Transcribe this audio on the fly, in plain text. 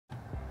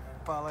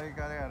Fala aí,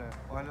 galera.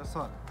 Olha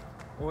só,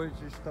 hoje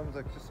estamos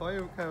aqui só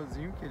eu e o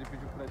Caiozinho, que ele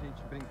pediu pra gente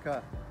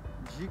brincar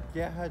de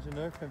Guerra de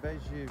Nerf ao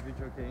invés de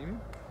videogame.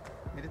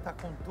 Ele tá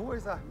com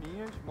duas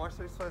arminhas,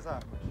 mostra aí suas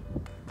armas.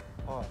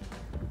 Ó,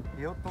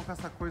 eu tô com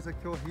essa coisa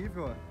aqui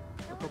horrível, ó.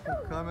 Eu tô com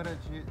câmera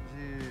de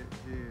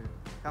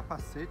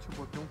capacete, eu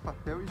botei um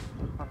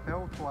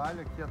papel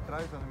toalha aqui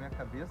atrás, ó, na minha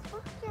cabeça.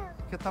 Por quê?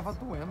 Porque tava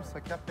doendo, isso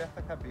aqui aperta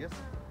a cabeça.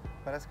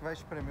 Parece que vai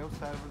espremer o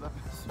cérebro da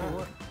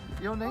pessoa.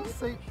 E eu nem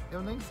sei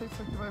se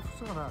isso aqui vai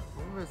funcionar.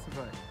 Vamos ver se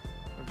vai.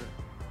 Vamos ver.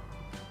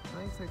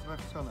 Nem sei se vai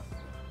funcionar.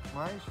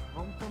 Mas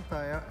vamos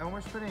tentar, é uma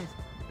experiência.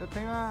 Eu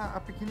tenho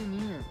a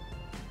pequenininha.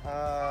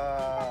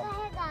 Tá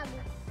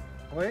carregada.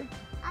 Oi?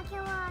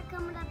 Aquela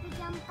câmera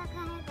pequena tá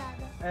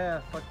carregada.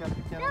 É, só que a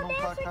pequena não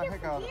tá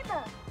carregada.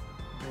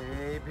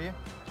 Baby.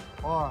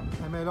 Ó,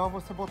 é melhor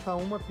você botar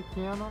uma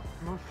pequena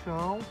no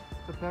chão.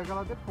 Você pega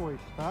ela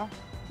depois, tá?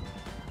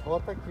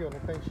 Bota aqui, ó, no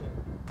cantinho.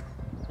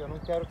 Eu não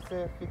quero que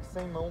você fique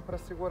sem mão pra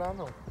segurar,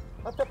 não.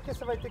 Até porque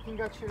você vai ter que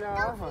engatilhar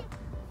a arma.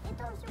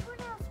 Então segura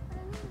essa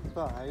pra mim.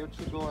 Tá, aí eu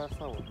te dou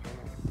essa outra,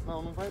 né?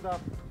 Não, não vai dar,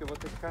 porque eu vou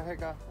ter que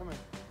carregar também,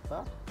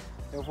 tá?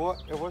 Eu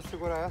vou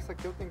segurar essa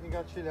aqui, eu tenho que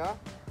engatilhar.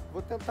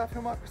 Vou tentar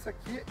filmar com isso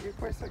aqui e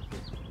com isso aqui.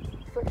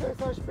 Isso aqui vai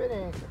ser uma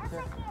experiência. Essa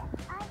aqui,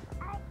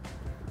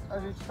 A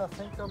gente tá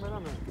sem câmera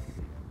mesmo.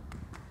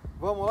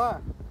 Vamos lá?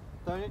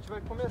 Então a gente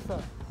vai começar.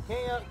 Quem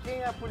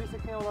é a polícia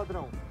e quem é o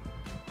ladrão?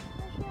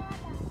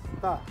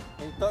 Tá,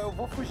 então eu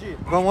vou fugir.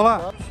 Vamos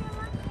lá?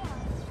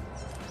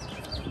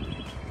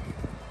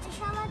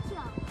 Deixa ela aqui,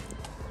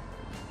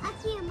 ó.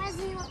 Aqui, mas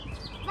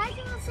vai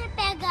que você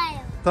pega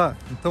ela. Tá,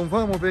 então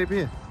vamos,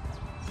 baby.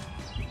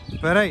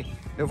 Pera aí,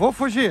 eu vou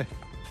fugir.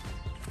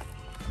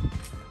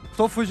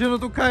 Tô fugindo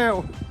do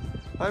Cael.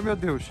 Ai, meu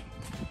Deus.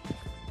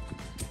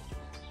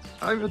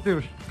 Ai, meu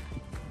Deus.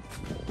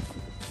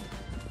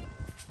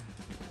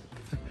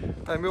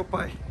 Ai, meu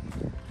pai.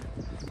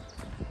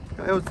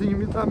 Caelzinho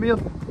me dá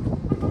medo.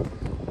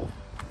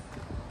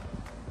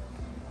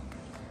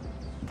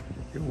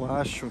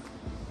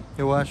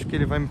 Eu acho que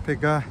ele vai me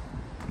pegar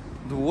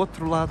do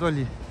outro lado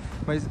ali.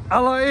 Mas, olha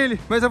lá ele!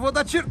 Mas eu vou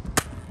dar tiro!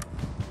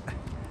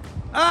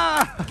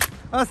 Ah!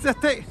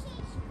 Acertei!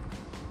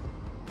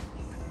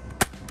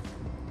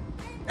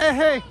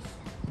 Errei!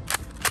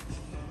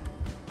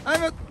 Ai,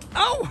 meu...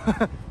 Au!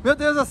 Meu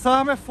Deus, essa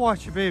arma é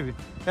forte, baby.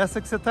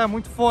 Essa que você tá é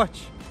muito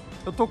forte.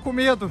 Eu tô com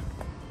medo.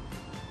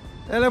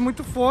 Ela é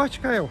muito forte,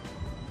 Cael.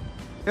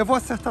 Eu vou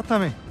acertar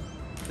também.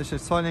 Deixa eu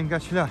só ele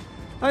engatilhar.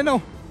 Ai,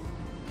 não!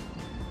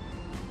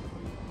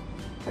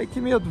 Ai,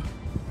 que medo.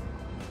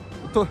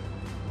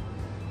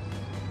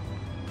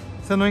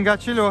 Você não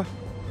engatilhou.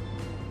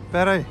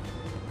 Pera aí.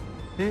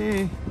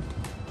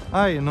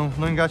 Aí, não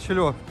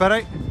engatilhou. Pera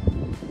aí.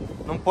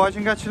 Não pode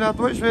engatilhar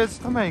duas vezes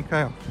também,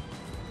 Caio.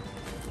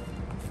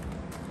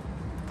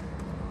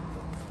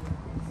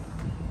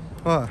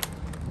 Ó.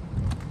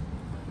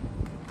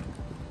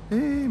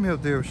 Ih, meu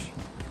Deus.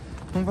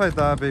 Não vai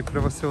dar, baby, pra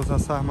você usar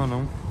essa arma,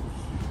 não.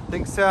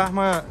 Tem que ser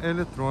arma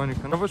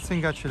eletrônica. Pra você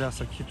engatilhar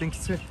essa aqui, tem que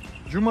ser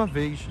de uma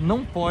vez.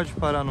 Não pode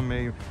parar no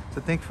meio. Você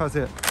tem que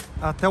fazer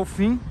até o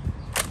fim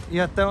e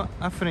até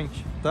a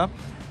frente, tá?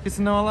 Porque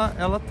senão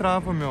ela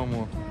trava, meu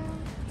amor.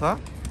 Tá?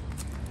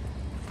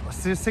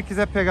 Se você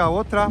quiser pegar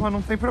outra arma,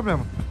 não tem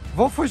problema.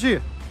 Vou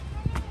fugir.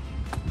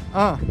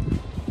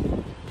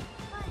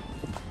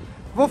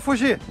 Vou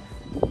fugir.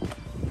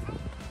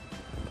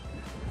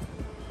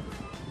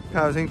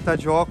 Cara, a gente tá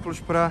de óculos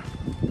pra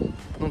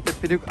não ter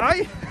perigo.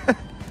 Ai!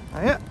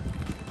 Aí.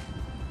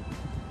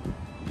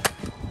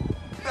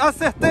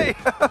 Acertei!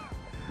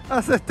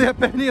 Acertei a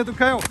perninha do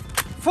Caio.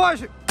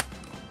 Foge!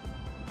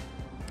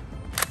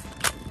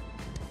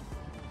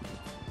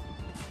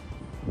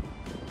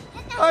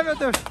 Ai, meu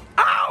Deus!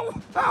 Au!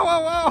 Au,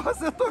 au, au!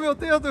 Acertou meu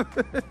dedo!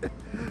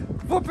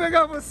 Vou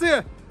pegar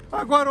você!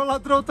 Agora o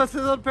ladrão tá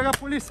tentando pegar a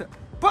polícia!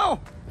 Pau!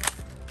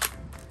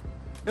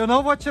 Eu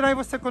não vou atirar em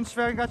você quando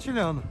estiver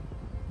engatilhando.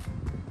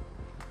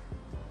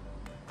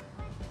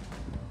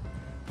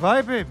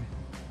 Vai, baby!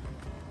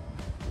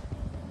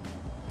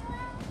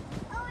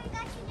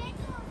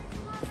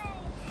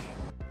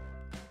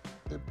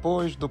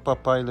 Depois do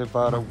papai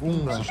levar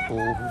alguns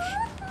esporros.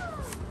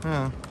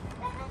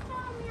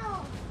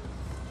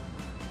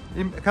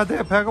 E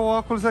cadê? Pega o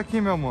óculos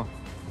aqui, meu amor.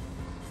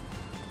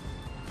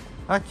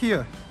 Aqui,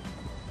 ó.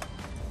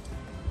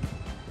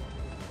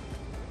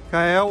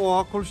 Cael, o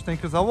óculos, tem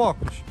que usar o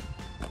óculos.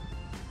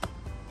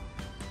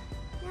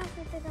 Não,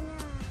 foi pegar minha...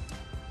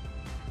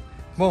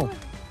 Bom,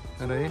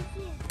 peraí.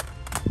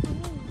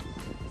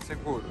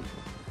 Seguro.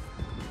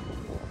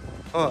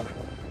 Ó,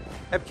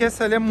 é porque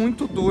essa ali é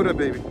muito dura,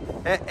 baby.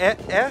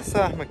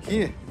 Essa arma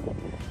aqui,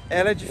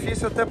 ela é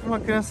difícil até para uma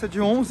criança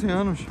de 11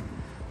 anos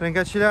para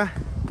engatilhar.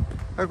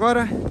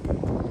 Agora,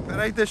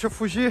 peraí, deixa eu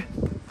fugir.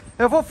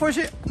 Eu vou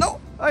fugir. Não!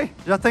 Ai,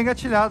 já tá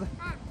engatilhada.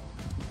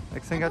 É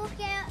que você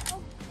porque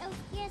eu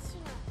fiquei assim,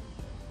 ó.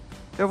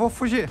 Eu vou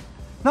fugir.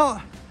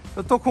 Não,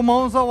 eu tô com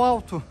mãos ao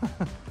alto.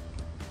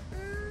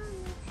 Mentira.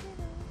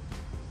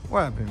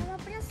 Ué, baby. Eu vou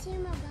pra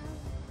cima,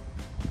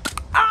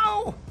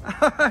 Au!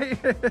 Ai,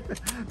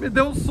 me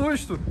deu um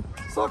susto.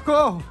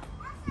 Socorro.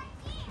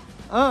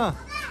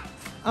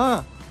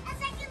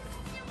 Essa aqui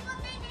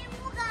não tem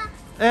nenhum lugar.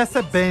 Essa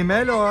é bem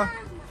melhor.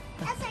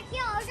 Essa aqui,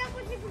 ó, eu já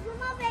consigo de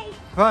uma vez.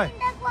 Vai.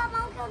 Ainda com a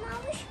mão que eu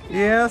não escrevo.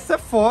 E essa é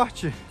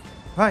forte.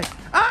 Vai.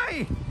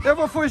 Ai, eu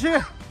vou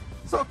fugir.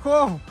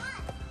 Socorro.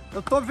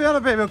 Eu tô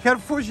vendo, baby. Eu quero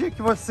fugir,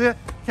 que você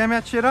quer me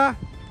atirar.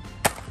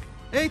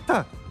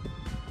 Eita.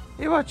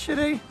 Eu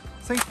atirei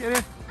sem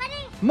querer.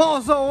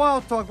 Mãos ao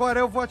alto. Agora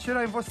eu vou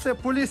atirar em você,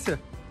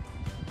 polícia.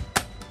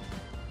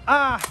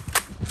 Ah.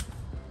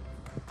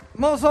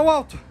 Mãos ao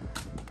alto.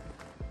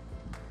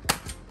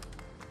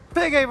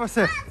 Peguei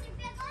você. Você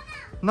pegou,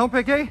 Não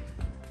peguei?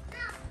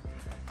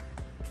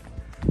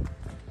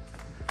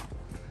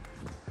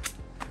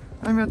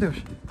 Ai, meu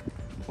Deus.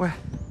 Ué,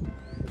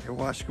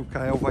 eu acho que o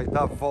Kael vai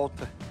dar a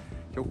volta.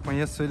 Eu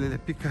conheço ele, ele é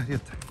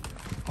picareta.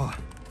 Ó,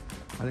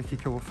 olha aqui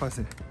que eu vou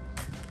fazer.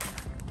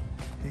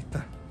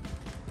 Eita.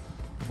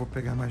 Eu vou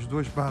pegar mais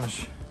 2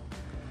 balas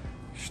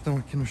que estão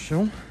aqui no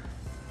chão.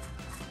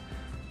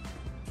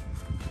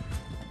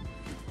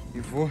 E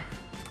vou...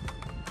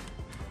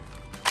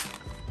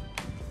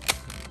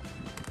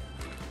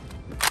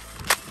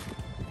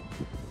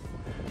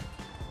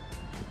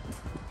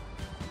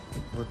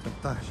 Vou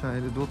tentar achar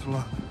ele do outro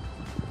lado.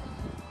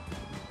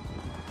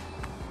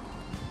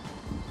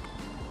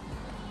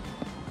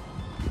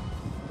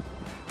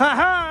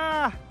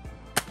 Haha!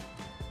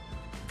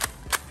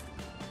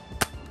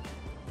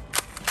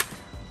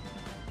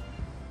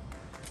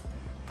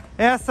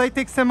 Essa aí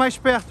tem que ser mais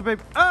perto,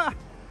 baby. Ah!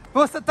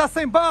 Você tá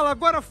sem bala,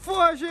 agora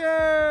foge!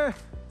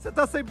 Você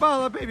tá sem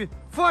bala, baby.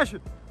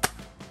 Foge!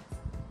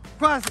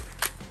 Quase!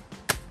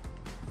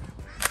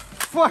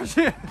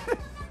 Foge!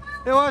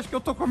 Eu acho que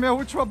eu tô com a minha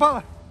última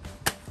bala.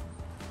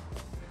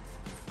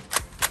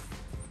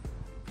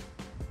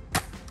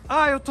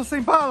 Ah, eu tô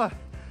sem bala.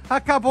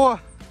 Acabou.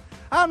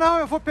 Ah, não,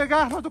 eu vou pegar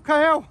a arma do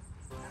Kael.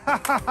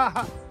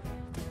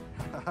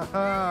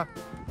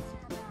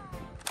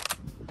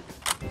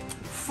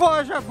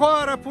 Foge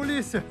agora,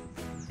 polícia.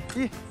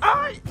 E...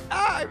 Ai,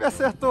 ai, me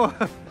acertou.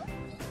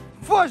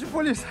 Foge,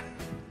 polícia.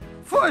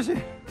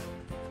 Foge.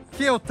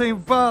 Que eu tenho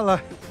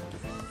bala.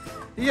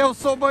 E eu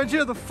sou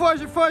bandido.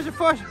 Foge, foge,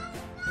 foge.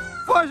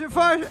 Foge,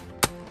 foge.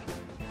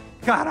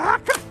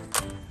 Caraca.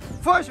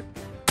 Foge.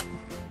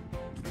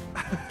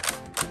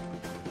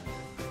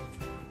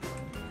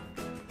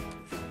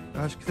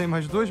 Acho que tem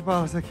mais 2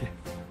 balas aqui.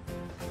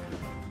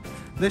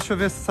 Deixa eu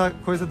ver se essa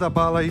coisa da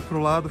bala aí pro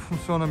lado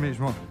funciona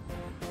mesmo, ó.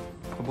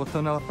 Tô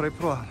botando ela pra ir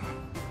pro lado.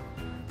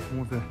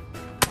 Vamos ver.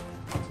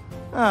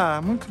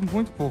 Ah,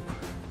 muito pouco.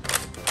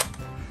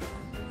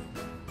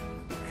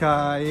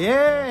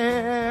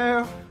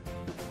 Kael.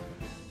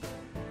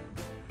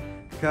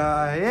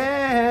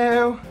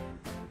 Kael.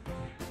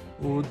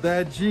 O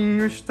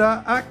dedinho está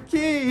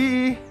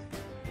aqui.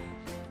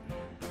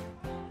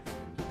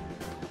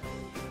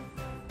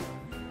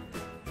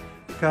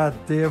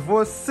 Cadê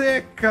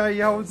você,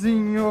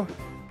 Kaelzinho?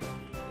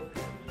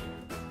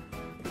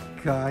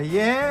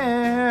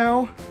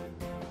 Kael!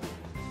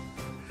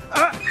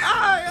 Ah,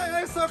 ai, ai,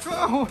 ai,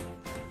 socorro!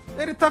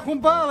 Ele tá com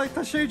bala e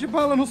tá cheio de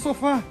bala no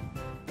sofá.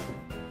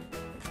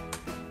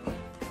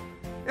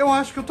 Eu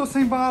acho que eu tô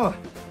sem bala.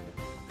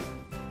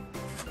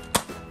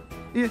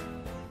 E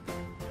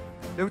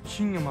eu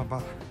tinha uma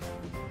bala.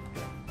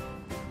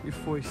 E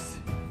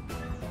foi-se.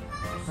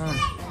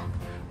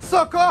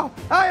 Socorro!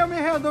 Ai, eu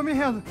me rendo, eu me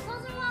rendo.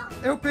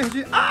 Eu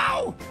perdi.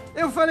 Au!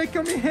 Eu falei que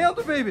eu me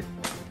rendo, baby.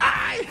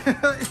 Ai!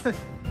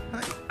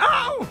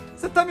 Au!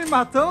 Você tá me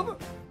matando?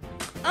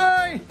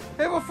 Ai!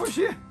 Eu vou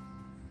fugir.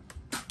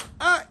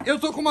 Ai! Eu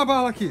tô com uma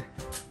bala aqui.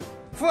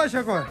 Foge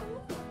agora.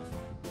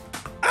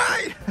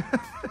 Ai!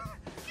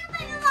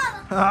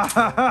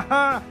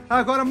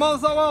 Agora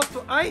mãos ao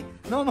alto. Ai!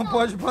 Não, não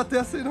pode bater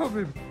assim não,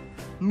 baby.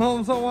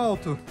 Mãos ao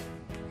alto.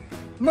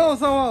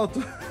 Mãos ao alto.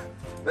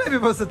 Baby,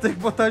 você tem que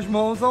botar as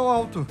mãos ao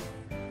alto.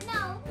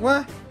 Não.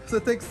 Ué? Você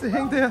tem que se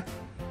render.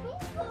 Não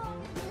vou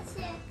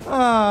obedecer.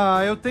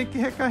 Ah, eu tenho que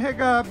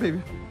recarregar,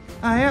 baby.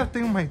 Ah, é? Eu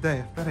tenho uma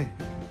ideia. Pera aí.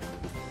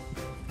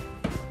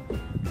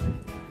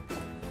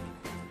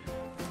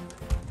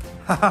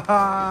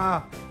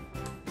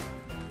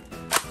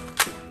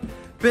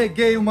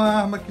 Peguei uma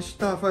arma que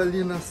estava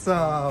ali na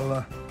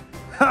sala.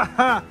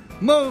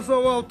 Mãos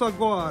ao alto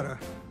agora.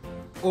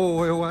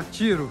 Ou eu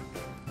atiro.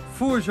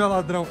 Fuja,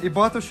 ladrão. E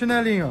bota o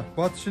chinelinho, ó.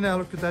 Bota o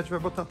chinelo que o Dad vai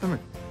botar também.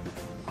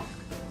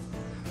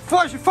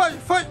 Foge, foge,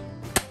 foge.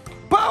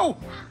 Pau!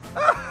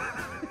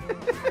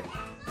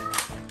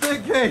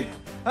 Peguei.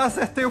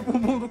 Acertei o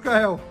bumbum do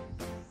Kael.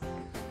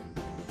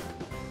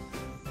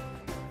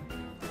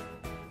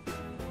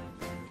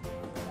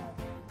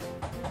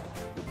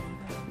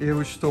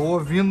 Eu estou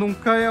ouvindo um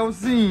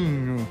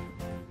Kaelzinho.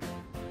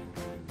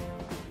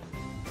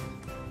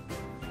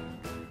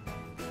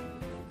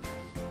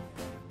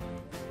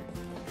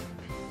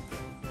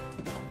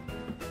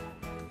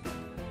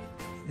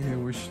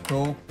 Eu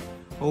estou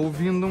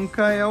ouvindo um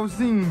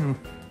Kaelzinho.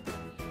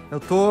 Eu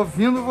estou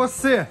ouvindo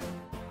você.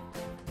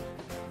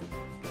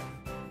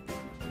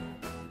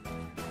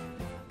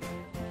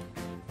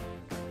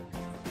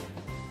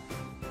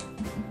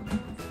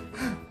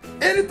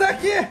 Ele tá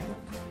aqui!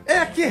 É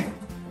aqui!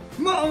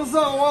 Mãos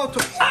ao alto!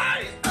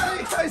 Ai,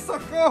 ai, ai,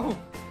 socorro!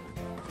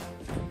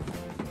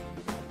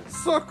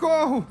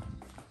 Socorro!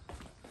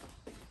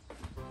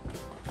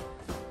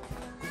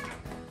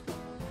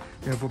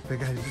 Eu vou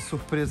pegar ele de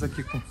surpresa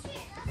aqui com...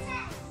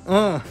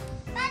 Peraí,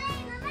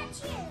 não me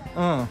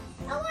atira.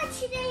 Eu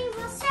atirei em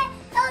você,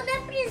 eu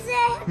nem precisei.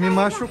 Me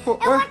machucou.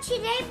 Eu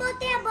atirei,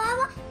 botei a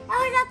bola,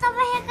 ela já tava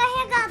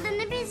recarregada, eu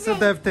nem precisei. Você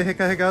deve ter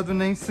recarregado,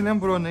 nem se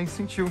lembrou, nem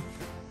sentiu.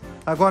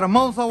 Agora,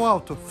 mãos ao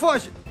alto.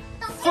 Foge!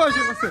 Foge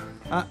você!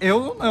 Ah,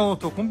 eu não, eu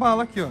tô com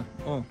bala aqui,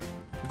 ó.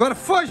 Agora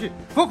foge!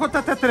 Vou contar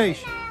até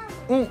 3.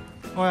 1.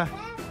 Ué,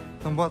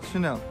 então bota o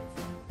chinelo.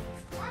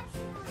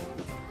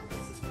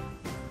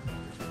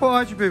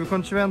 Pode, baby.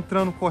 Quando estiver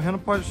entrando, correndo,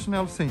 pode o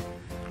chinelo sim.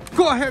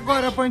 Corre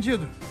agora,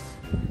 bandido!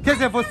 Quer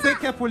dizer, você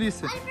que é a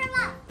polícia. Olha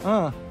pra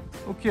lá.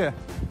 O quê?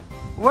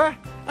 Ué?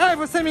 Ai,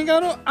 você me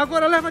enganou!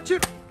 Agora leva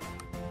tiro!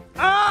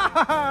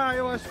 Ah,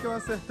 eu acho que eu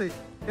acertei.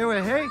 Eu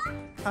errei?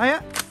 Ah,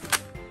 é?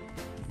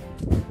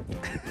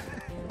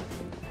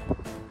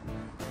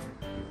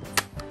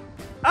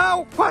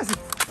 Au, quase!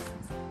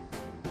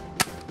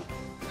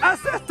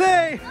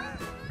 Acertei!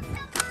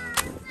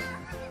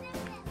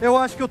 Eu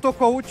acho que eu tô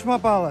com a última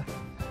bala.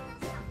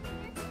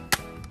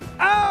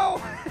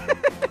 Au!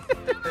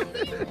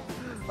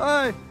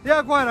 Ai, e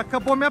agora?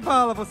 Acabou minha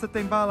bala. Você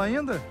tem bala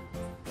ainda?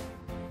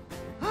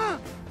 Ah,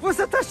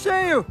 você tá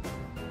cheio!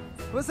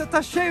 Você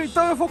tá cheio,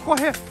 então eu vou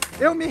correr.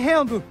 Eu me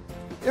rendo.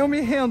 Eu me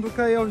rendo,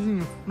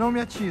 Caelzinho. Não me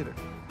atira.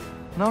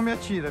 Não me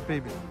atira,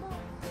 baby.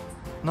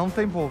 Não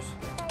tem bolso.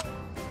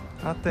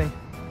 Ah, tem.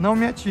 Não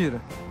me atira.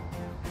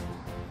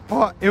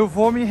 Ó, eu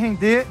vou me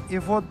render e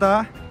vou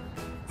dar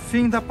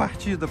fim da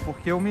partida,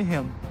 porque eu me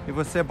rendo. E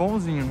você é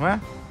bonzinho, não é?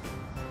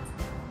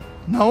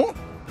 Não?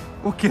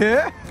 O quê?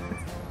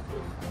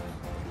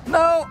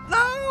 Não,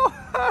 não!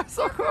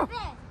 Socorro!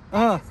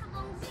 Essa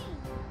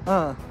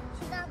Ah.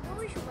 te dá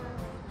 2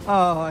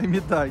 balas. Ai, me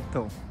dá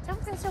então. Só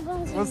porque eu sou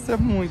bonzinho. Você é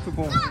muito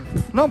bom.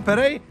 Não,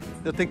 peraí.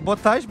 Eu tenho que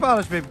botar as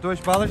balas, baby. 2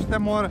 balas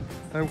demora.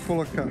 Aí eu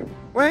vou colocar.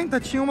 Ué, ainda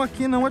tinha uma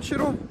aqui, não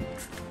atirou.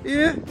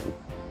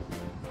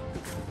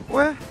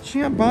 Ué,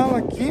 tinha bala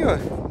aqui, ó.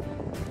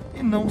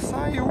 E não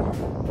saiu.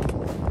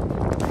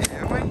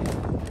 Eu, hein?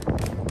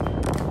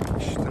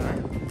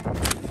 Estranho.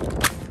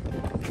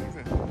 Deixa eu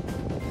ver.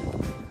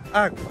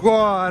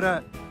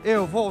 Agora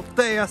eu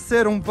voltei a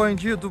ser um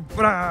bandido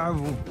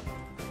bravo.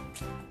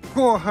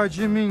 Corra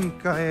de mim,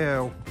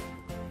 Cael.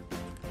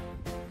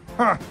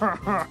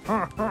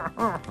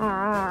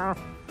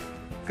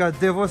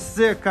 Cadê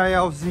você,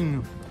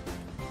 Caelzinho?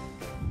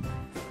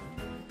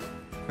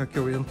 É que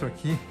eu entro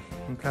aqui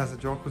em casa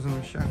de óculos e não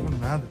enxergo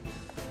nada.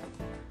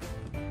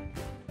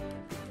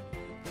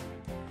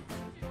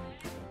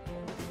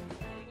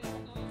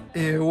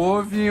 Eu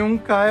ouvi um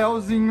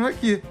Caelzinho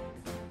aqui.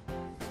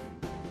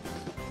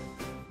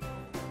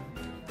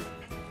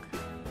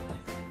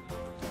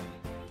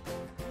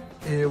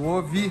 Eu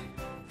ouvi.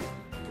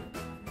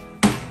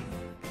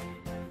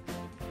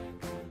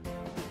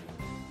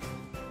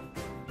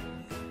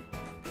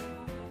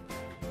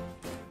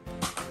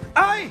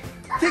 Ai!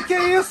 Que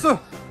é isso?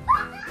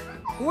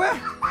 Ué?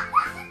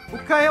 O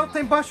Cael tá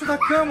embaixo da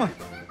cama.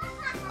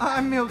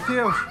 Ai, meu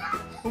Deus.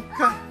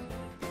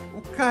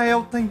 O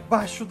Cael tá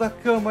embaixo da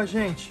cama,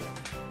 gente.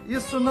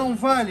 Isso não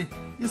vale.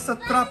 Isso é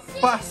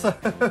trapaça.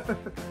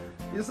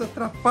 Isso é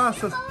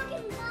trapaça.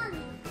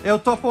 Eu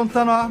tô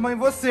apontando a arma em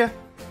você.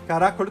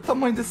 Caraca, olha o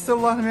tamanho desse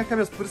celular na minha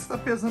cabeça. Por isso tá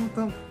pesando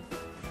tanto.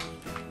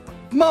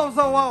 Mãos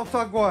ao alto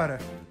agora.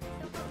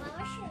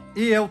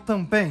 E eu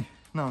também.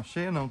 Não,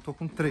 cheia não. Tô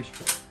com 3.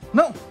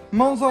 Não!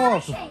 Mãos ao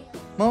alto.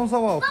 Mãos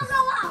ao alto. Mãos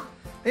ao alto.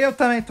 Eu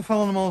também tô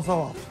falando mãos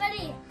ao alto.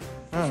 Peraí.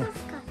 Deixa eu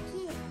ficar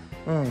aqui.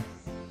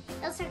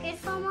 Eu só quero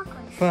falar uma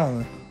coisa.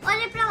 Fala.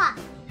 Olha pra lá.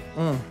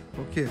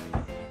 O quê?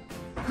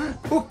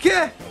 O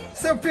quê?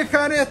 Seu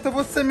picareta,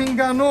 você me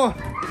enganou.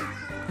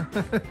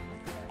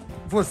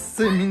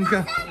 Você me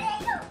enganou.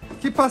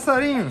 Que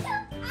passarinho?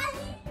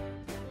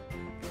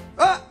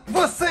 Ah,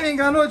 você me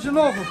enganou de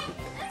novo.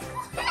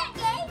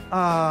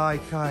 Ai,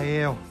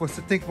 Cael,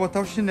 você tem que botar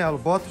o chinelo.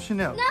 Bota o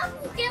chinelo. Não,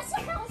 porque essa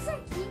calça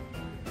aqui.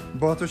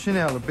 Bota o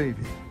chinelo,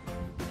 baby.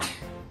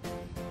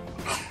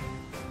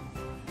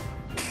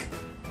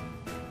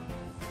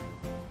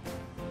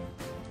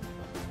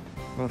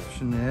 Bota o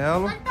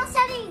chinelo. Olha o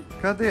passarinho.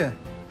 Cadê?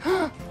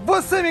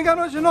 Você me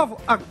enganou de novo.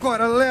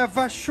 Agora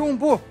leva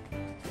chumbo.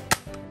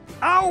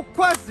 Au,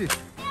 quase.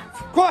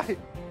 Corre.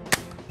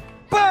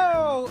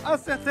 Pau!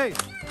 Acertei.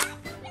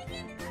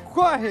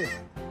 Corre.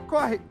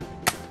 Corre.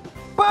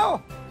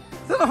 Pau!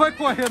 Você não vai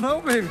correr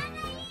não, baby? Eu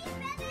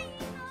peguei.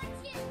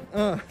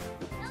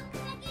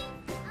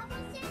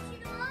 Você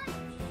tirou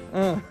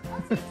antes.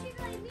 Você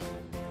tirou em mim.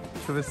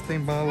 Deixa eu ver se tem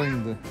bala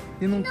ainda.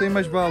 E não tem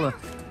mais bala.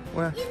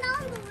 Ué, E não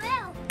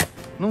doeu.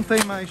 não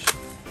tem mais.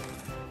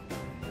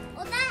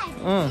 Ô, Dad,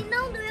 e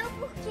não doeu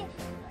porque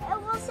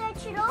você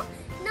atirou.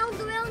 Não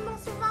doeu no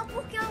sovaco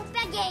porque eu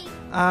peguei.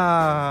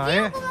 Ah,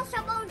 Viu é? como eu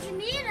sou bom de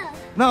mira?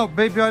 Não,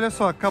 baby, olha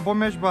só. Acabou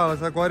minhas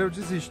balas. Agora eu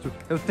desisto.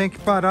 Eu tenho que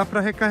parar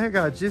pra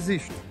recarregar.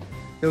 Desisto.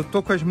 Eu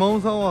tô com as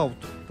mãos ao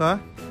alto, tá?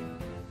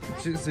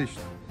 Desisto.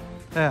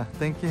 É,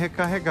 tem que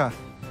recarregar.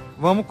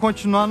 Vamos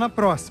continuar na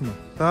próxima,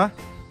 tá?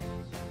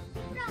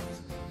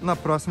 Na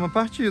próxima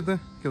partida,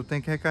 que eu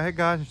tenho que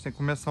recarregar, a gente tem que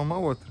começar uma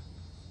outra.